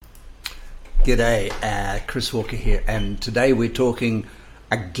G'day, Chris Walker here, and today we're talking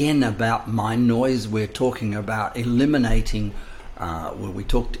again about mind noise. We're talking about eliminating, we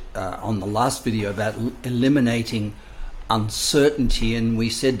talked on the last video about eliminating uncertainty, and we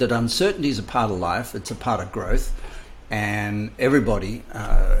said that uncertainty is a part of life, it's a part of growth, and everybody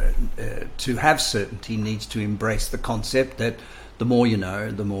to have certainty needs to embrace the concept that the more you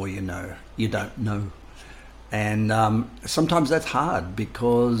know you don't know. And sometimes that's hard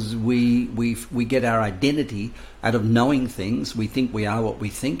because we get our identity out of knowing things. We think we are what we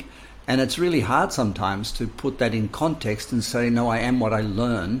think. And it's really hard sometimes to put that in context and say, no, I am what I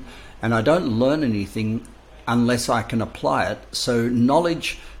learn. And I don't learn anything unless I can apply it. So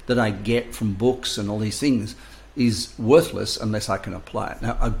knowledge that I get from books and all these things is worthless unless I can apply it.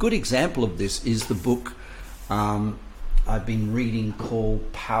 Now, a good example of this is the book I've been reading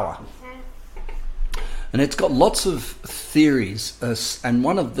called Power. And it's got lots of theories, and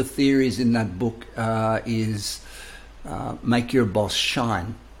one of the theories in that book is make your boss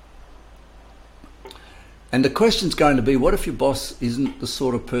shine. And the question's going to be, what if your boss isn't the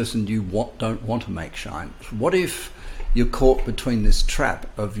sort of person you don't want to make shine? What if you're caught between this trap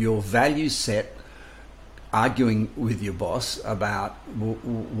of your value set arguing with your boss about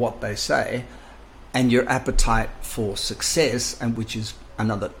what they say and your appetite for success, and which is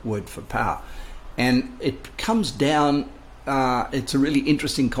another word for power? And it comes down, it's a really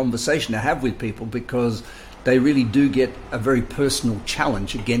interesting conversation to have with people because they really do get a very personal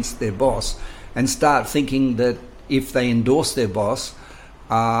challenge against their boss and start thinking that if they endorse their boss,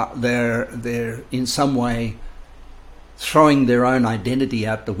 they're in some way throwing their own identity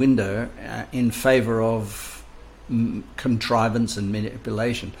out the window in favor of contrivance and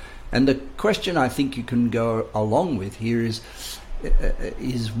manipulation. And the question I think you can go along with here is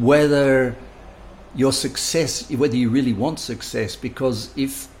whether your success, whether you really want success, because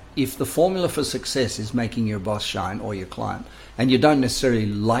if the formula for success is making your boss shine or your client, and you don't necessarily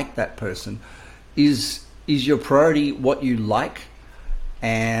like that person, is your priority what you like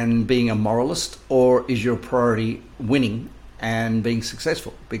and being a moralist, or is your priority winning and being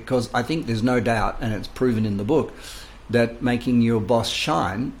successful? Because I think there's no doubt, and it's proven in the book, that making your boss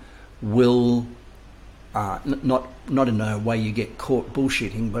shine will not in a way you get caught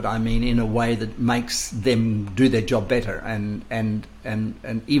bullshitting, but I mean in a way that makes them do their job better. And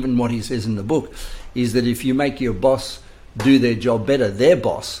even what he says in the book is that if you make your boss do their job better, their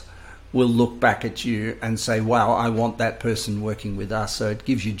boss will look back at you and say, wow, I want that person working with us. So it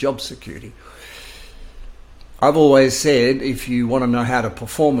gives you job security. I've always said, if you want to know how to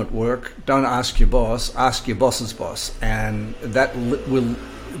perform at work, don't ask your boss, ask your boss's boss. And that will,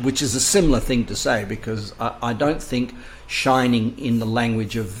 which is a similar thing to say, because I don't think shining in the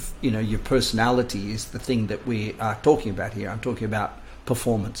language of, your personality is the thing that we are talking about here. I'm talking about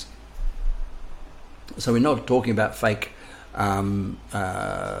performance. So we're not talking about fake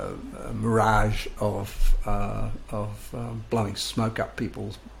mirage of blowing smoke up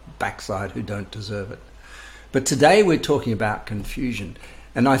people's backside who don't deserve it. But today we're talking about confusion.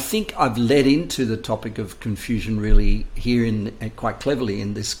 And I think I've led into the topic of confusion really here quite cleverly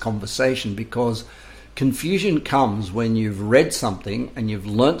in this conversation, because confusion comes when you've read something and you've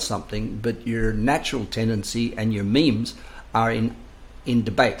learnt something, but your natural tendency and your memes are in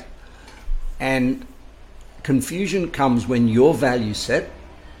debate. And confusion comes when your value set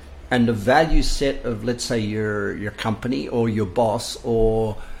and the value set of, let's say, your company or your boss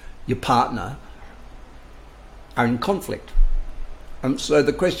or your partner are in conflict. So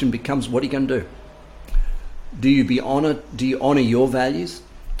the question becomes, what are you going to do? Do you honor your values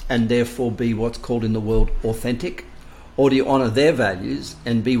and therefore be what's called in the world authentic? Or do you honor their values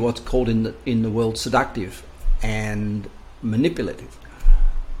and be what's called in the world seductive and manipulative?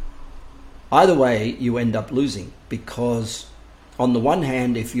 Either way, you end up losing, because on the one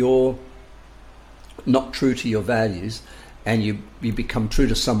hand, if you're not true to your values and you become true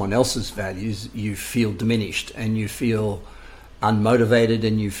to someone else's values, you feel diminished and you feel unmotivated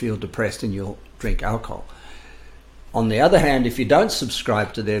and you feel depressed and you'll drink alcohol. On the other hand, if you don't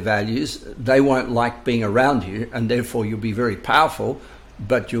subscribe to their values, they won't like being around you, and therefore you'll be very powerful,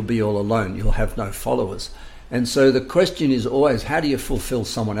 but you'll be all alone. You'll have no followers. And so the question is always, how do you fulfill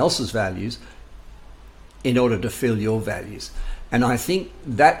someone else's values in order to fill your values? And I think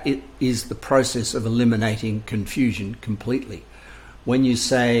that it is the process of eliminating confusion completely. When you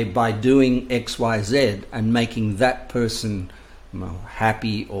say, by doing X, Y, Z and making that person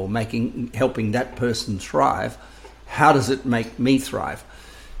happy or helping that person thrive, how does it make me thrive?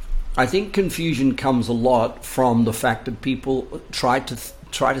 I think confusion comes a lot from the fact that people try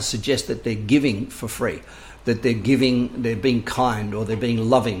to suggest that they're giving for free. that they're being kind, or they're being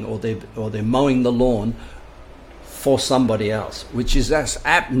loving, or they're mowing the lawn for somebody else, which is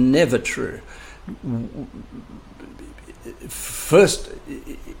never true. First,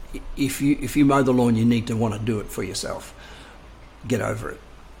 if you mow the lawn, you need to want to do it for yourself. Get over it.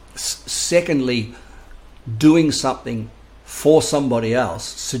 Secondly, doing something for somebody else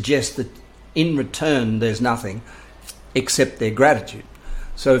suggests that in return there's nothing except their gratitude.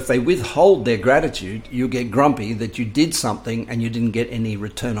 So if they withhold their gratitude, you get grumpy that you did something and you didn't get any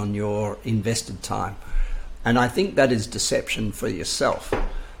return on your invested time. And I think that is deception for yourself.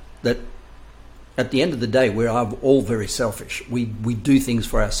 That at the end of the day, we're all very selfish. We do things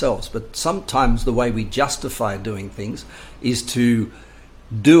for ourselves, but sometimes the way we justify doing things is to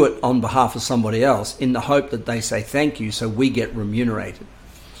do it on behalf of somebody else in the hope that they say thank you, so we get remunerated.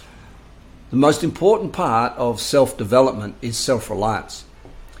 The most important part of self-development is self-reliance.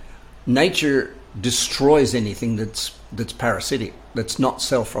 Nature destroys anything that's parasitic, that's not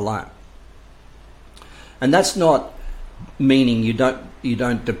self-reliant. And that's not meaning you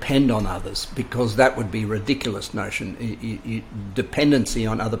don't depend on others, because that would be a ridiculous notion. Dependency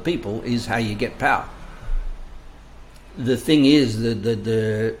on other people is how you get power. The thing is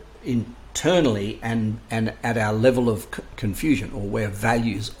that internally and at our level of confusion, or where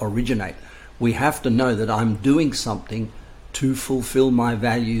values originate, we have to know that I'm doing something to fulfill my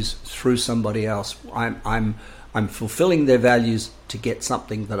values through somebody else. I'm fulfilling their values to get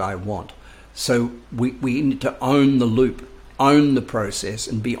something that I want. So we need to own the loop, own the process,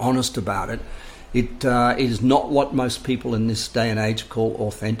 and be honest about it. It is not what most people in this day and age call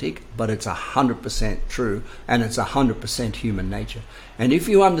authentic, but it's 100% true, and it's 100% human nature. And if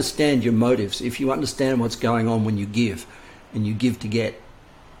you understand your motives, if you understand what's going on when you give, and you give to get,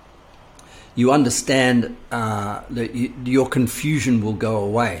 you understand that your confusion will go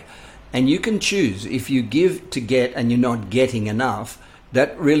away. And you can choose. If you give to get and you're not getting enough,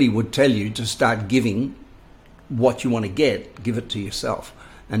 that really would tell you to start giving what you want to get, give it to yourself.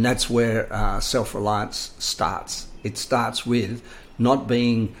 And that's where self-reliance starts. It starts with not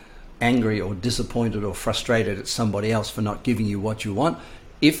being angry or disappointed or frustrated at somebody else for not giving you what you want.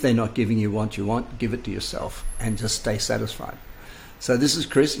 If they're not giving you what you want, give it to yourself and just stay satisfied. So this is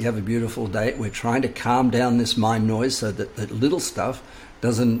Chris. You have a beautiful day. We're trying to calm down this mind noise so that the little stuff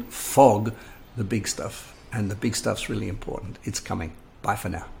doesn't fog the big stuff. And the big stuff's really important. It's coming. Bye for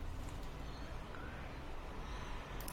now.